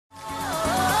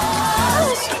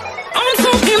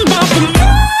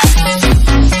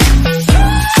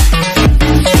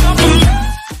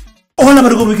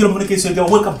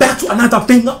Welcome back to another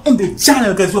banger on the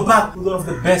channel, guys. We're back with one of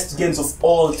the best games of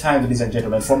all time, ladies and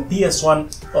gentlemen. From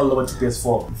PS1 all the way to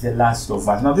PS4, The Last of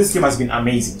Us. Now this game has been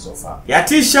amazing so far.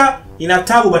 Yatisha in a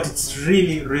taboo, but it's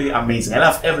really amazing. I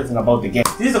love everything about the game.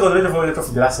 This is the continuation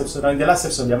of the last episode. Now in the last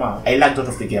episode, I lagged out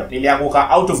of the game. Nilianguka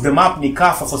out of the map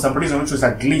nikafa for some reason, which was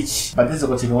a glitch. But this is a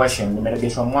continuation.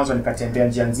 Nimeregeshwa mwanzo nikatembea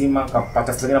njia nzima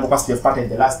kapata vitu vingine ambavyo sijapata in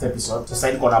the last episode. So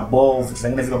sasa niko na bow, vitu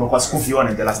vingine vile ambavyo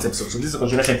sikuviona in the last episode. So this is a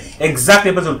continuation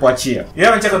exactly episode tulipoachia. You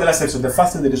haven't checked out the last episode. The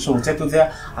first in the description will take you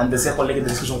there, and the second link in the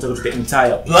description will take you to the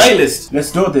entire playlist.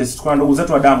 Let's do this. Tukana ndugu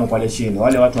zetu wa damu pale chini.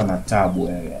 Wale watu wana tabu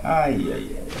wewe. Ai.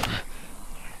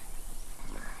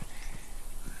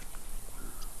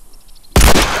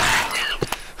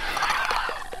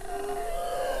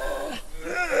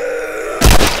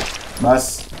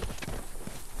 Bas.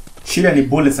 Shida ni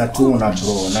bullets hatuna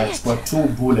bro. Na chukua 2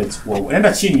 bullets. Wow.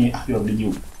 Enda chini.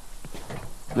 You.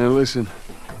 Now listen.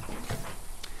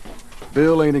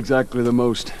 Bill ain't exactly the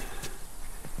most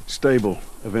stable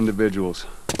of individuals.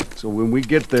 So when we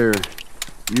get there,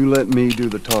 you let me do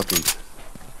the talking.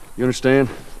 You understand?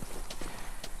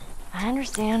 I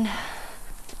understand.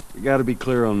 You gotta be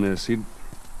clear on this. He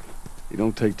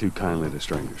don't take too kindly to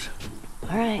strangers.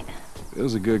 Alright.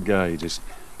 Bill's a good guy, he just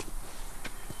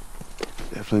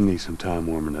definitely needs some time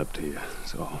warming up to you,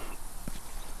 so.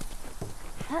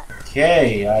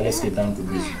 Okay, let's get down to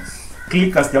business.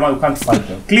 Clickers, you can't fight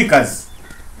them. Clickers!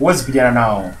 What's beginning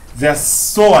now? They're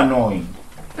so annoying.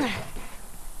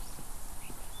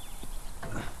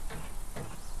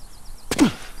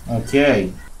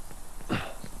 Okay.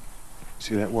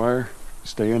 See that wire?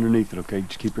 Stay underneath it, okay?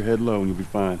 Just keep your head low and you'll be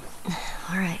fine.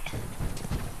 Alright.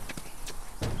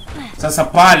 Sasa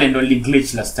pale ndo li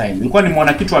glitch last time. Nilikuwa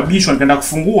nimeona kitu abishwa nikaenda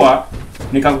kufungua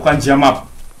nikakuka njia map.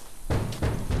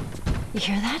 You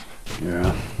hear that?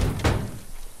 Yeah.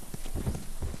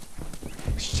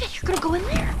 Shit, you're gonna go in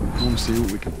there. I want to see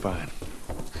what we can find.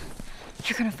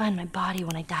 You're gonna find my body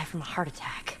when I die from a heart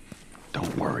attack.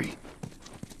 Don't worry.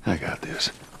 I got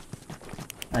this.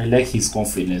 I like his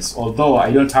confidence, although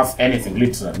I don't have anything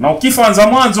literal. Na ukifa anza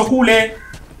mwanzo kule.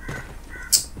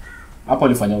 Hapo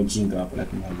alifanya ujinga hapo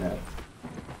lakini hapo.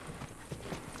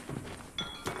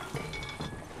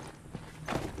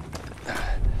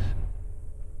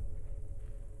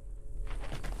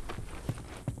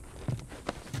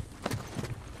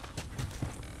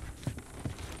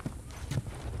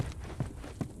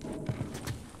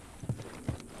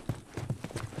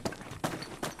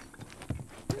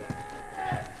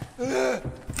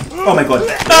 Oh my god.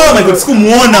 Oh my god,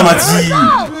 sikumuona maji.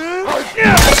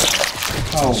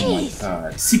 Oh my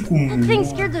god. That thing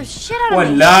scared the shit out of me.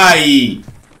 Wallahi.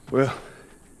 Well,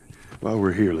 while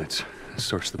we're here, let's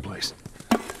search the place.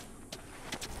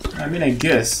 I mean, I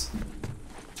guess.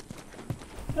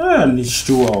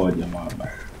 Nishtua wa jamaa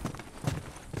bana.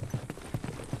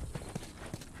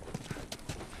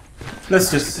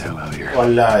 Let's just get the hell out of here.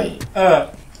 Wallahi.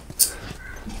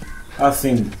 I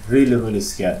think really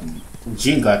scared me.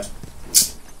 Jingat.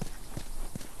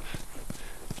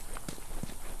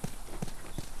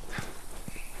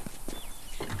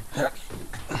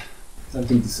 I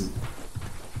think this is.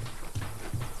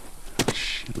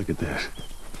 Shit, look at that.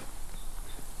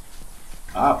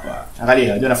 Hapa.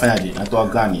 Angalia, ndio nafanyaje? Natoa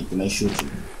gani, kuna shoot.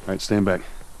 Alright, stand back.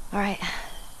 Alright.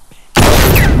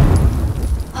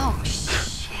 Oh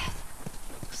shit.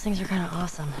 Those things are kind of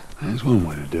awesome. That's one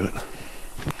way to do it.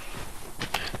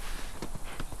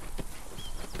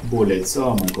 Bullets.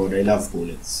 Oh my god, I love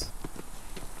bullets.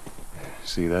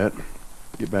 See that?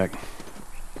 Get back.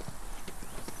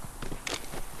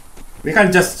 We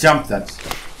can't just jump that.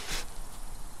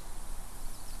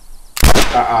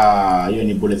 You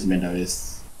need bullets in the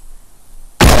waist.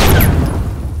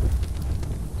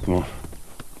 Come on.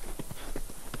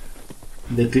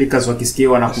 The clickers wakisikia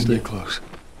wanakuja. Stay close.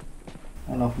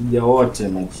 Wanakuja wote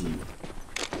maji.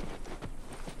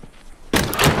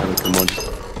 Come on.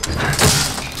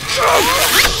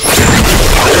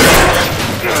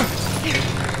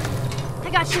 I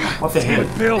got you. What the hell?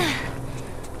 Bill.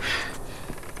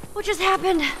 What just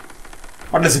happened?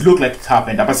 What does it look like it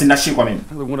happened? Hapa sinashikwa mimi.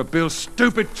 Another one of Bill's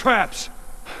stupid traps.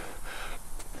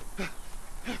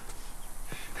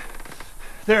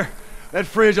 There. That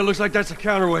fridge, it looks like that's a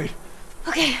counterweight.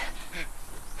 Okay.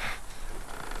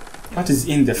 What is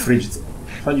in the fridge?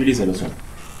 How do you listen also?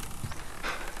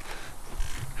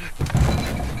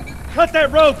 Cut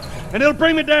that rope and it'll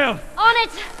bring me down. On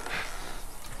it.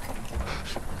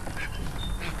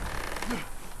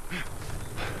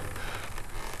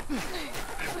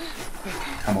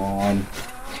 Come on.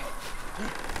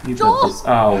 You got this.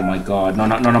 Oh my god. No,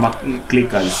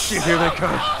 clickers. Here they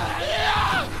come.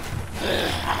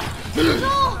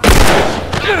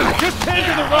 Just tend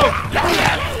to the rope.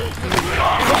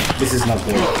 This is not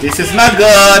good. This is not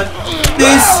good.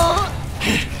 This.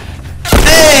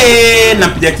 Hey,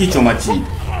 napiga kichwa machi.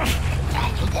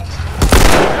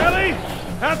 Ellie,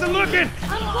 how's it looking?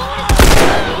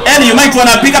 Ellie, you might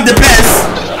wanna pick up the pace.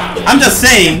 I'm just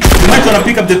saying, you might wanna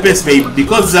pick up the pace, babe,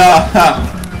 because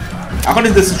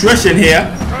according to the situation here,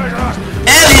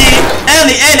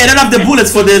 Ellie, I don't have the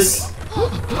bullets for this.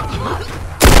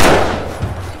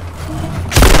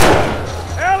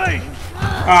 Ellie!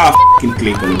 Ah, f***ing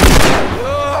click on it.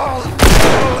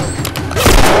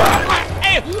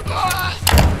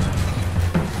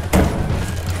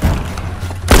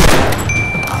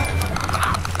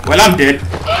 Well, I'm dead.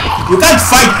 You can't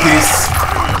fight this.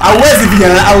 Hauwezi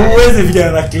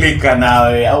vijana na klika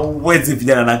nawe. Hauwezi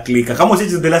vijana na klika. Kama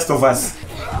usichi The Last of Us.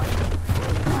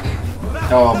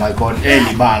 Oh my god,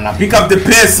 Ellie bana. Pick up the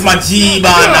pace, maji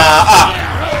bana. Ah.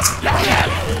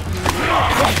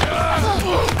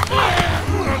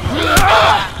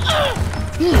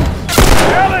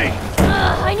 Ellie!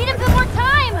 I need a bit more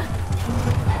time.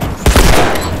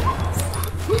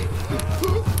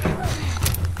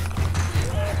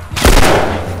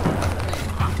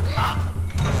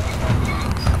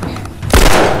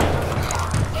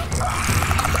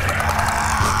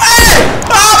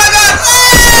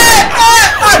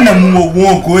 Na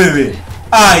mwongo wewe.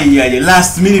 Ai,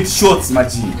 last minute shots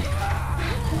maji.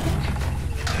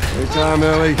 Hey, time,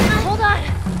 Ellie. Hold on.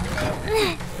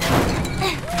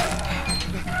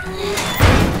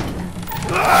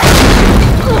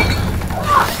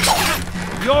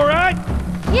 You all right?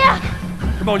 Yeah.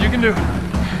 Come on, you can do it.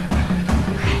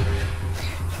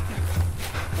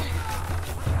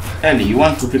 Ellie, you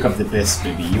want to pick up the pace,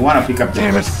 baby. You want to pick up the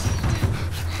Damn it. pace.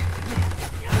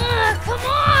 Come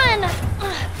on.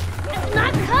 It's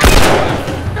not cutting.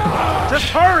 Just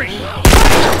hurry!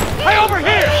 Hey, over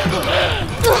here!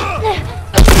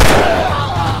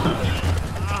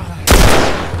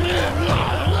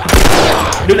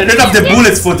 Dude, I don't have the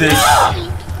bullets for this.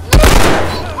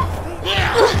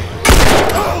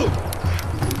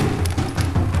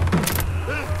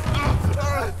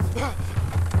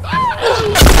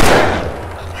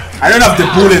 I don't have the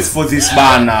bullets for this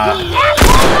banner.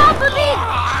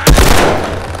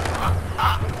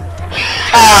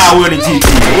 Ah, we're on the GG.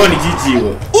 We're on the GG.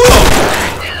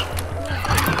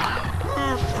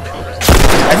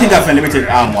 I think I've unlimited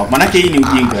armor. Manake hii ni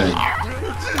ujinga.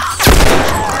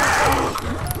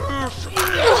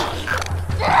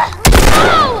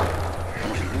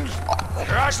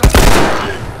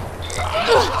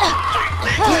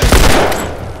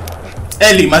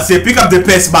 Ellie, must say pick up the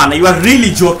pace banner. You are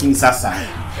really joking, Sasa.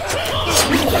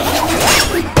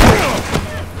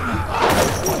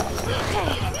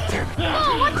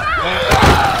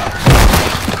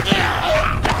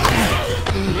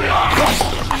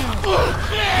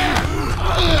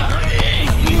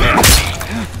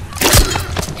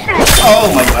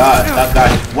 Oh my god, that guy.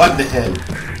 What the hell?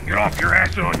 Get off your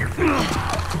ass and on your feet.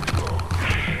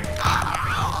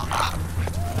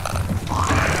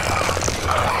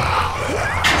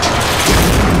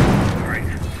 Alright,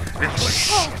 this way.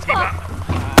 Keep up.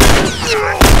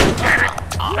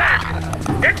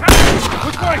 Get up!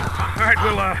 Which way? Alright,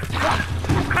 we'll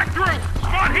cut through.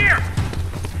 Come on here!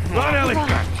 Run, Ellie!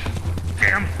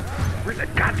 Damn! Where's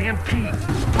that goddamn key?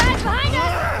 Guys, behind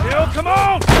us! Bill, come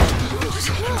on! This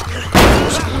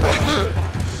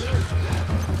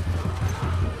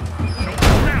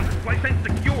place ain't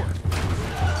secure.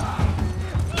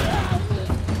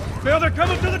 Bill, they're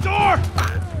coming to the door!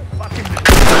 Fucking take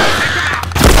them out!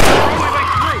 Only way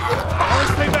through! Always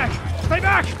stay back! Stay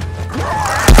back!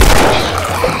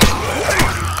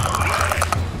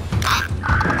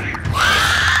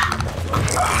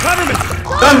 Cover me!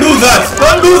 Don't do that!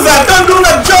 Don't do that! Don't do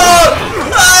that, John!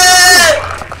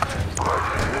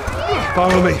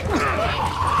 Follow me.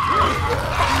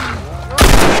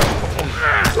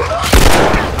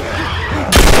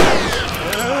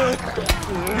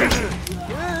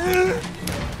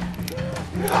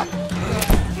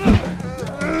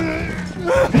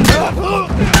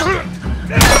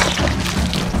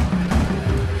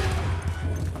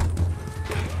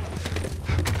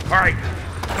 Alright,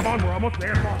 come on, we're almost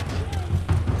there.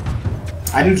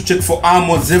 I need to check for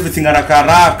armors, everything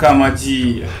haraka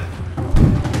maji.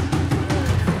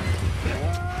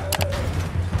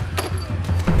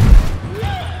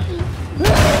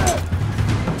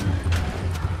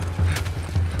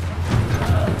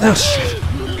 Oh shit.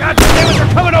 God damn it,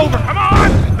 they're coming over! Come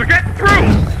on! They're getting through!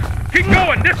 Keep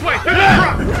going, this way, through the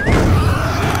truck!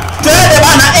 Tell them,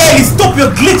 Anna, hey, stop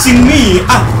your glitching me!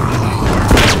 Ah.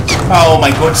 Oh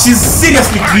my god, she's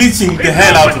seriously glitching the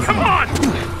hell out of Come me. on!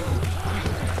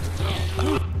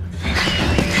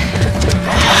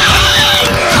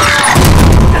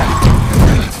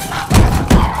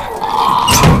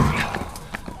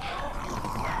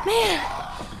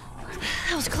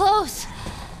 That was close.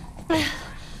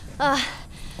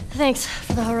 Thanks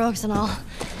for the heroics and all.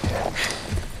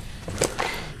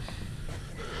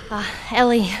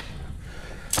 Ellie.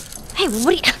 Hey, what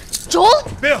are you... Joel?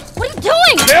 Bill! What are you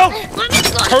doing? Bill! Let me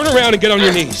go. Turn around and get on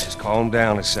your knees. Just calm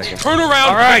down a second. Turn around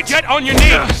All right. and get on your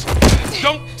knees.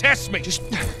 Don't test me. Just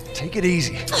take it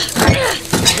easy.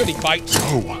 Any bites?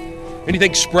 No.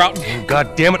 Anything sprouting? Oh,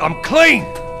 God damn it, I'm clean!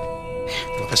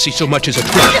 If I see so much as a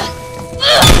twig.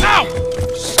 Ow!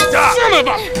 Stop! Son of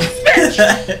a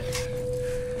bitch!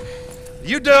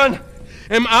 You done?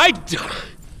 Am I done?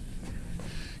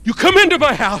 You come into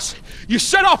my house, you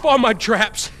set off all my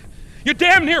traps, you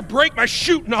damn near break my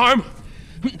shooting arm.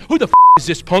 Who the f is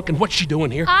this punk and what's she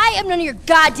doing here? I am none of your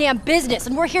goddamn business,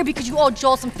 and we're here because you owe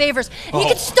Joel some favors. And you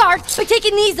can start by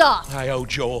taking these off. I owe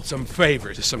Joel some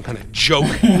favors. Is some kind of joke?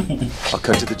 I'll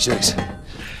cut to the chase.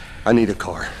 I need a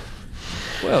car.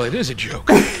 Well, it is a joke.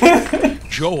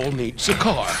 Joel needs a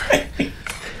car.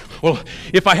 Well,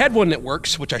 if I had one that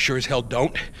works, which I sure as hell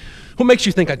don't, what makes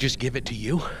you think I'd just give it to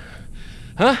you?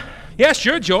 Huh? Yeah,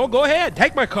 sure, Joel, go ahead.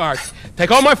 Take my car.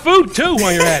 Take all my food, too,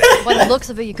 while you're at it. By the looks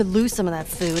of it, you could lose some of that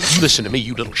food. Listen to me,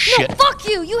 you little shit. No, fuck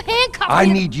you! You handcuffed me! I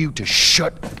need you to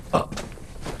shut up.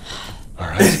 All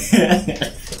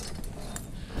right?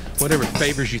 Whatever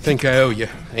favors you think I owe you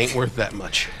ain't worth that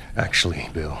much. Actually,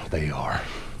 Bill, they are.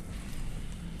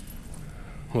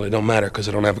 Well, it don't matter, because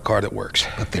I don't have a car that works.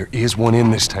 But there is one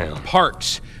in this town.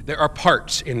 Parts. There are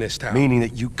parts in this town. Meaning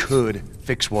that you could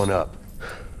fix one up.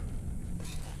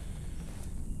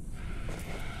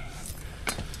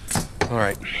 All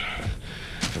right.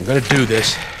 If I'm gonna do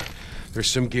this, there's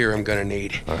some gear I'm gonna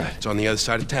need. All right. It's on the other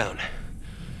side of town.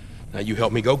 Now you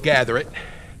help me go gather it,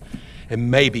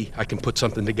 and maybe I can put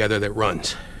something together that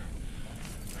runs.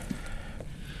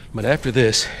 But after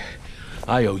this,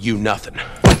 I owe you nothing.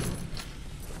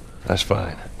 That's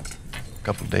fine. A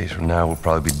couple days from now, we'll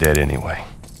probably be dead anyway.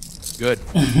 Good.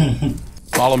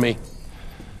 Follow me.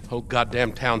 Whole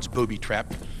goddamn town's booby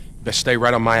trapped. Best stay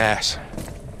right on my ass.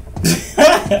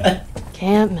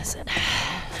 Can't miss it.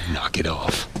 Knock it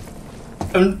off.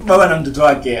 Baba na mtoto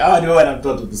wake. Ni baba na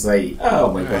mtoto tu sahi.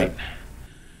 Oh my god.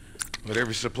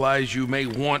 Whatever supplies you may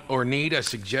want or need, I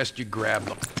suggest you grab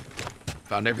them.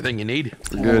 Found everything you need?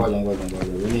 We're good.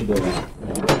 We need one.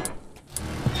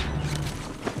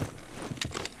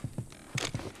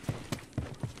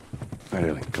 All right,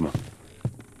 Ellie, come on.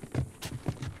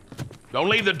 Don't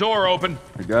leave the door open.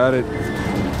 I got it.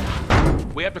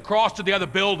 We have to cross to the other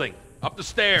building. Up the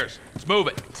stairs. Let's move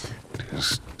it.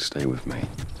 Just stay with me.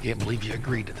 Can't believe you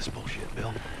agreed to this bullshit,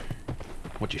 Bill.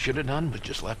 What you should have done was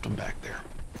just left him back there.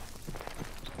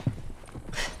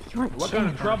 You weren't What kind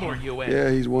of trouble are you in?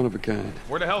 Yeah, he's one of a kind.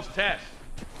 Where the hell's Tess?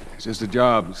 It's just a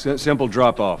job. Simple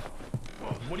drop-off.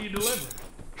 Well, what are you delivering?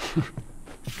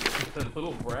 That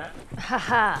little brat?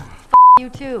 Haha. You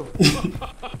too.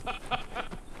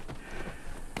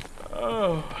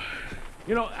 Oh.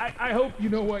 You know, I hope you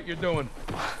know what you're doing.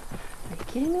 Are you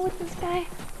kidding me with this guy?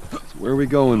 So where are we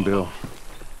going, Bill?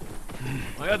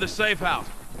 My other safe house.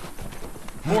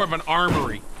 More of an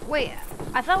armory. Wait,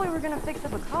 I thought we were gonna fix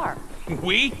up a car.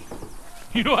 We?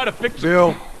 You know how to fix it?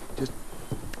 Bill, just...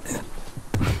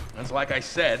 That's like I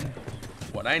said,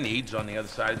 what I need's on the other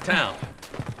side of town.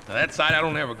 Now that side I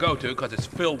don't ever go to because it's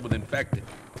filled with infected.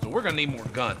 So we're gonna need more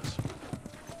guns.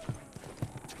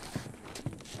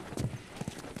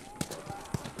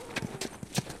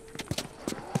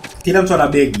 Kila mtu ana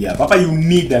begi hapa. Papa, you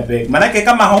need a bag. Manake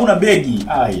kama hauna begi,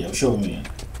 aya, show me.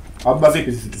 Hapa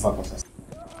vipi vitu vako sasa?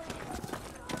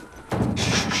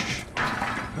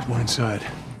 There's one inside.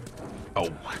 Oh,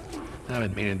 I've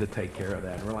been meaning to take care of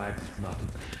that. Relax, it's nothing.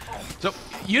 So,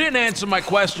 you didn't answer my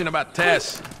question about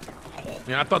Tess.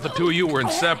 I thought the two of you were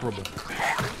inseparable.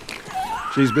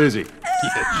 She's busy.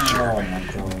 Yeah, sure. Oh my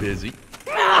god. Busy.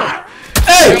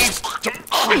 Hey!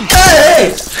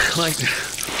 Hey! Like,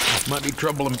 might be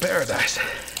trouble in paradise.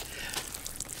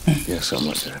 Yeah, something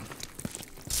like that.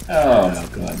 Oh my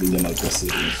god, these are my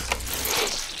serious.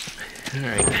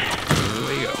 Alright, here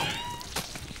we go.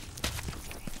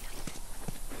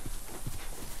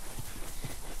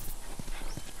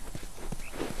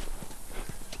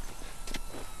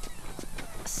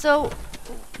 So,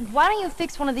 why don't you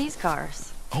fix one of these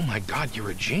cars? Oh my god, you're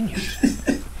a genius.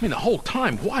 I mean, the whole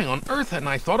time, why on earth hadn't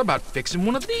I thought about fixing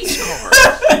one of these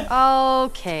cars?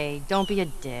 Okay, don't be a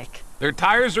dick. Their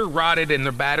tires are rotted and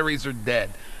their batteries are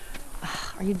dead.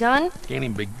 Are you done? Can't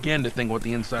even begin to think what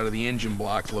the inside of the engine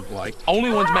blocks look like.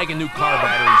 Only ones making new car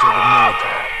batteries are the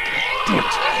military. Damn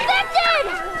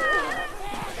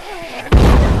it.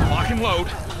 Lock and load.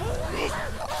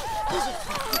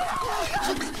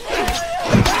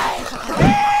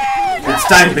 It's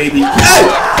time, baby. Hey!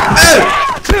 Hey!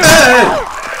 Hey!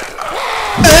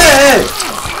 Hey!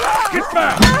 Get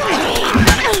back!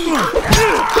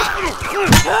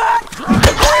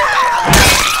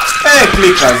 Hey,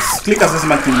 clickers. Clickers is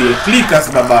makimbie. Clickers,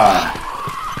 baba.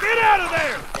 Get out of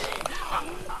there!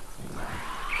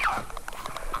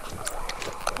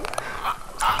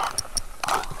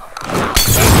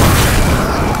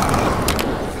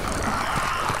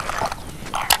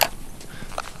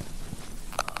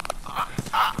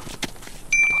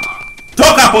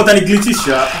 Toka hapo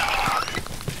utaniglitisha.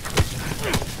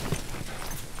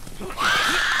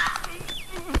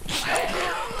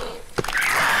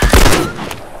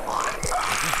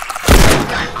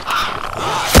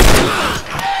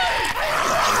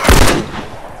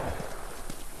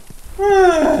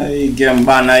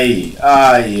 Gambana hii.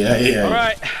 Ay, ay, ay. All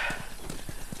right.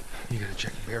 You gotta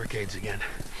check the barricades again.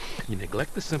 You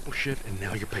neglect the simple shit, and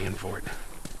now you're paying for it.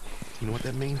 You know what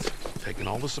that means? Taking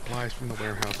all the supplies from the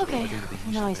warehouse. Okay. Into the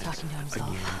Now he's east talking to himself.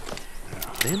 again.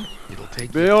 Then it'll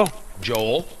take Bill?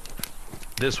 Joel,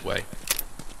 this way.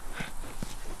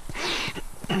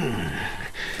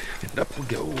 And up we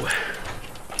go.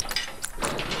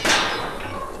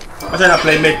 Acha na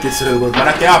play make this real good.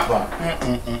 Manake hapa.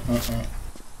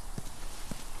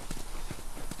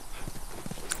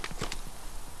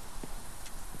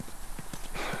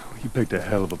 You picked a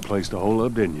hell of a place to hole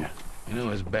up, didn't you? You know,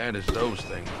 as bad as those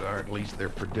things are, at least they're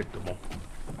predictable.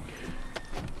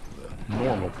 The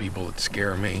normal people that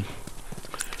scare me.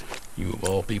 You of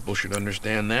all people should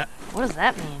understand that. What does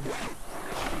that mean?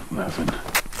 Nothing.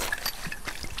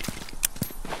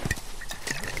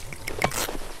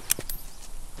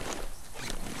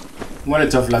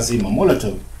 Molotov lazima.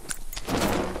 Molotov.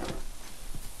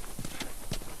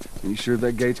 You sure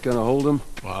that gate's gonna hold them?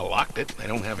 Well, I locked it. They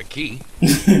don't have a key.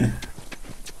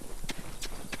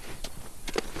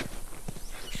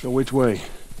 So which way?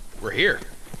 We're here.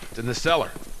 It's in the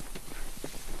cellar.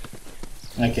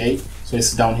 Okay, so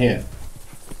it's down here.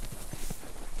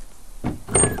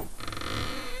 Right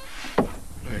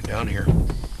down here.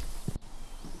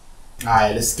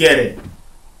 Alright, let's get it.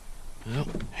 Well,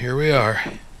 here we are.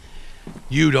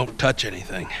 You don't touch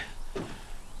anything.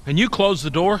 And you close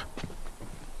the door?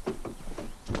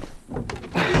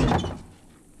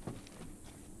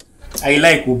 I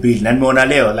like ubi na nimeona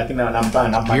leo lakini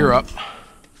nampana. You're up.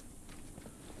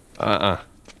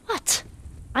 What?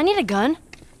 I need a gun.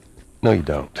 No, you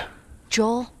don't.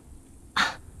 Joel,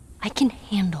 I can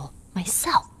handle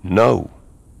myself. No.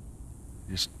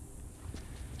 Just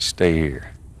stay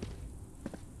here.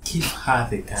 Give her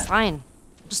the gun. Fine.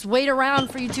 Just wait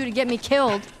around for you two to get me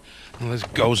killed. Well, this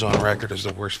goes on record as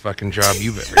the worst fucking job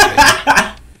you've ever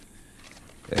done.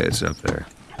 It's up there.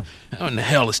 How in the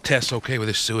hell is Tess okay with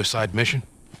this suicide mission?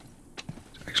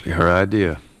 It's actually her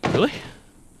idea. Really?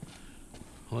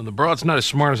 Well, the broad's not as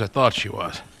smart as I thought she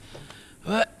was.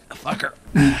 But, fuck her.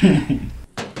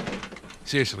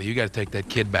 Seriously, you gotta take that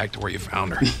kid back to where you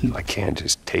found her. I can't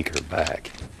just take her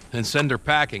back. Then send her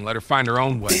packing, let her find her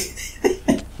own way.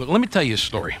 Look, let me tell you a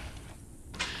story.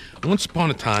 Once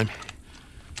upon a time,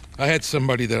 I had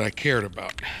somebody that I cared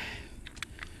about.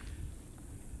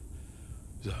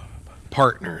 A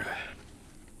partner.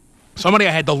 Somebody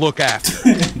I had to look after.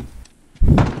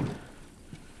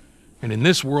 And in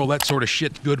this world, that sort of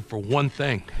shit's good for one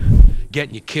thing.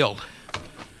 Getting you killed.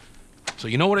 So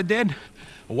you know what I did?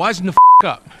 I wisened the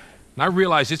up. And I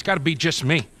realized it's gotta be just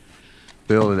me.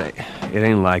 Bill, it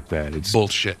ain't like that. It's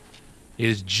Bullshit. It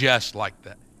is just like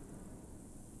that.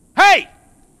 Hey!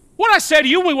 What'd I say to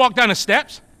you when we walked down the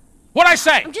steps? What'd I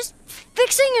say? I'm just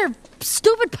fixing your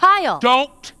stupid pile.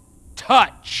 Don't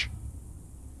touch.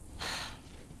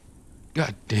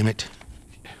 God damn it.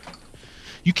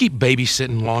 You keep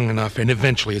babysitting long enough and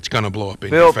eventually it's gonna blow up in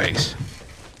Bill, your face.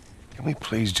 Can we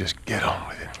please just get on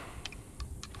with it?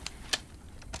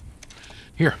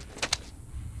 Here.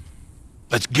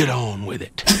 Let's get on with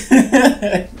it.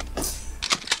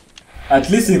 At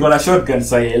least you got a shotgun,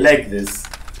 so I like this.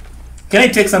 Can I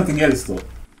take something else though?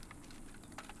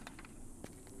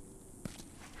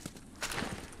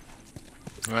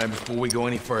 Alright, before we go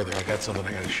any further, I got something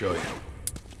I gotta show you.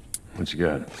 What you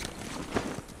got?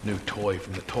 New toy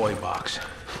from the toy box.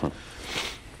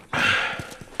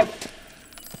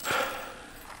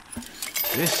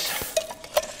 This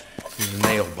is a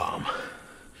nail bomb.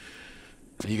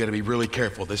 You gotta be really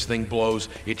careful. This thing blows,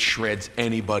 it shreds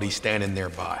anybody standing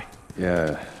nearby.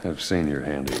 Yeah, I've seen your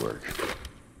handiwork.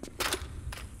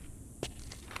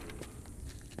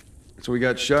 So we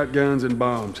got shotguns and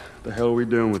bombs. The hell are we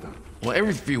doing with them? Well,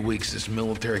 every few weeks this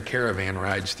military caravan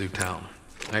rides through town.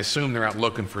 I assume they're out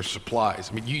looking for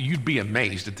supplies. I mean, you'd be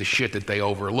amazed at the shit that they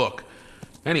overlook.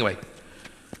 Anyway,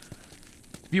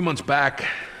 a few months back,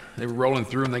 they were rolling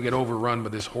through and they get overrun by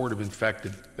this horde of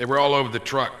infected. They were all over the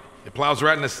truck. It plows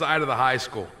right in the side of the high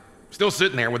school. Still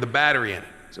sitting there with a battery in it.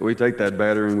 So we take that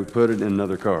battery and we put it in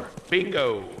another car.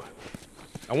 Bingo!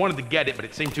 I wanted to get it, but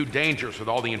it seemed too dangerous with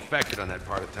all the infected on that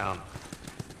part of town.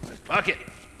 But fuck it.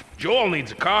 Joel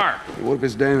needs a car. Hey, what if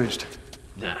it's damaged?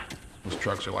 Nah, those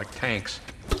trucks are like tanks.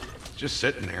 Just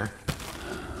sitting there.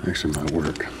 Actually might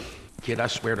work. Kid, I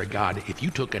swear to God, if you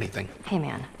took anything... Hey,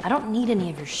 man, I don't need any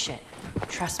of your shit.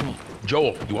 Trust me.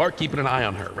 Joel, you are keeping an eye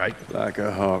on her, right? Like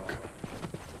a hawk.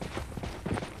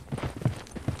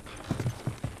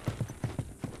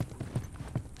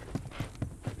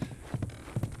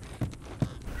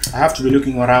 I have to be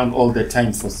looking around all the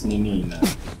time for Nini.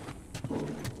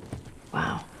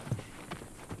 Wow.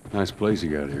 Nice place you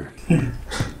got here.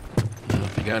 Well,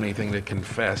 if you got anything to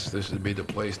confess, this would be the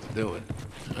place to do it.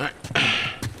 All right,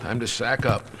 time to sack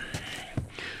up.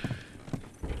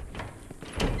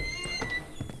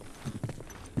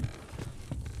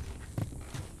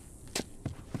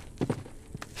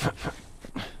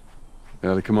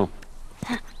 Ellie, come on.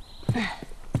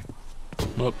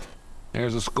 Look,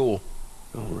 there's a school.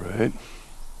 All right.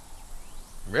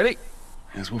 Ready?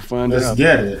 Guess we'll find Let's out.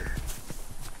 get it.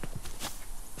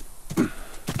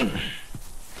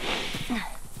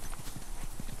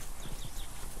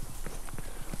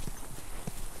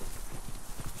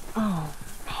 Oh,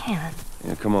 man.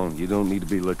 Yeah, come on. You don't need to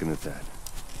be looking at that.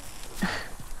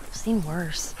 I've seen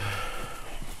worse.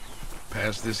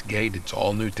 Past this gate, it's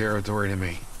all new territory to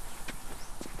me.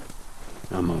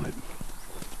 I'm on it.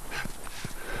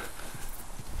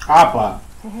 Hapa.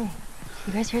 Hey,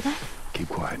 you guys hear that? Keep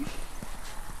quiet.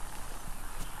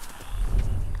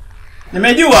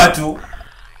 Nimejua tu.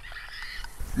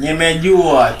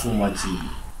 Nimejua tu maji.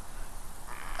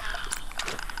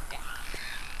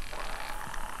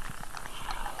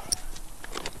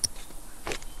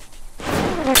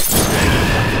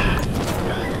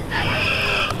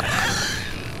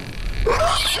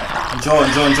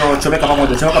 Njoo, chomeka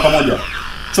pamoja.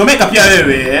 Chomeka pia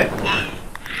wewe.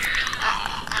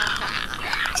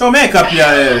 Chomeka pia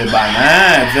wewe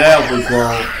bana. There we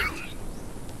go.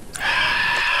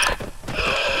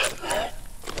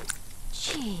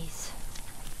 Jeez.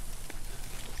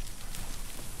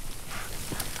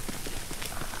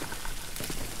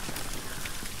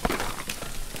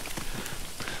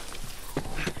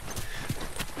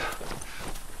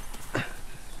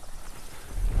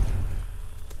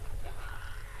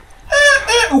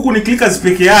 Huku ni clickers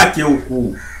peke yake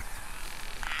huku.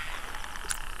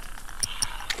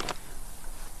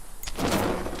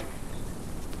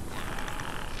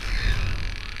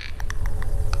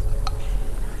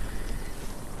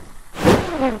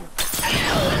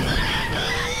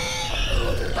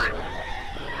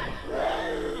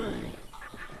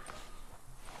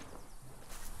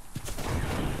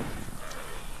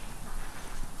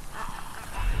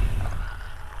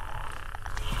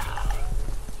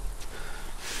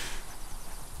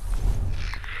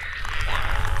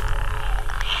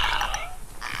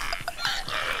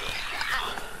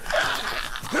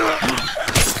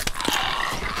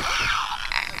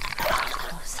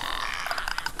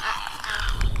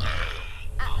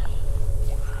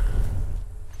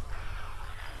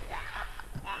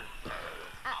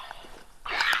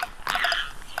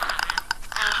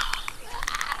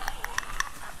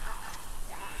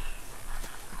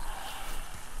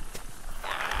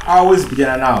 Always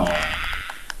begin now.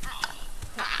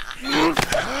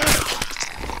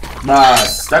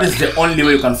 But that is the only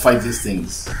way you can fight these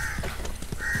things.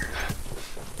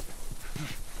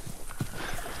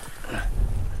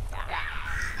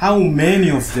 How many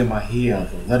of them are here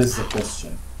though? That is the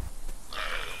question.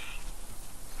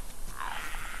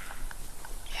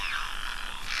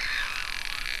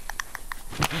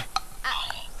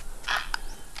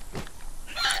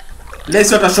 Let's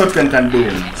see what a shotgun can do.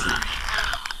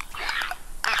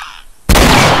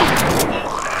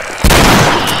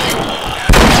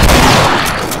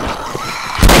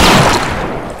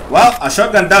 Well, a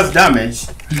shotgun does damage.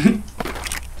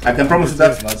 I can promise you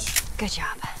that much. Good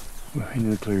job. We ain't in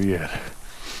the clear yet.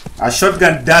 A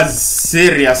shotgun does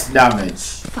serious damage.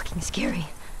 Fucking scary.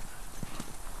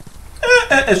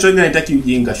 A shotgun attack you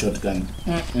using a shotgun.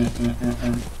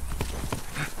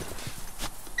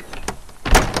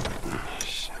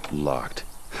 Locked.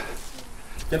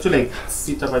 You have to like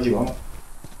sit up at you.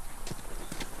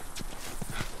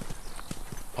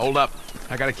 Hold up.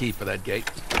 I got a key for that gate.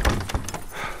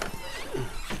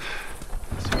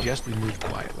 I suggest we move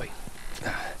quietly.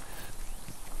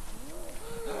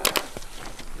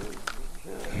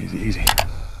 Easy, easy.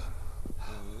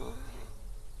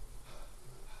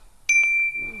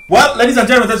 Well, ladies and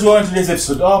gentlemen, that's what today's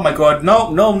episode. Oh my god, no,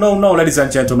 ladies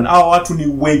and gentlemen. Our watu ni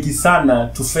wengi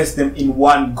sana to face them in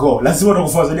one go. Lazima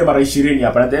tukufuatilia mara 20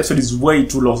 hapa. The episode is way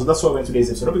too long, so that's why we're in today's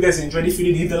episode. Hope you guys enjoyed. If you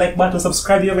did, hit the like button,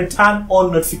 subscribe, you haven't turned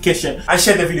on notification, and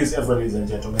share the videos everywhere, ladies and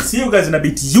gentlemen. See you guys in a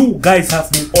bit. You guys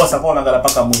have been awesome.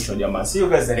 See you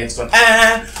guys in the next one.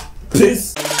 And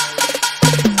peace.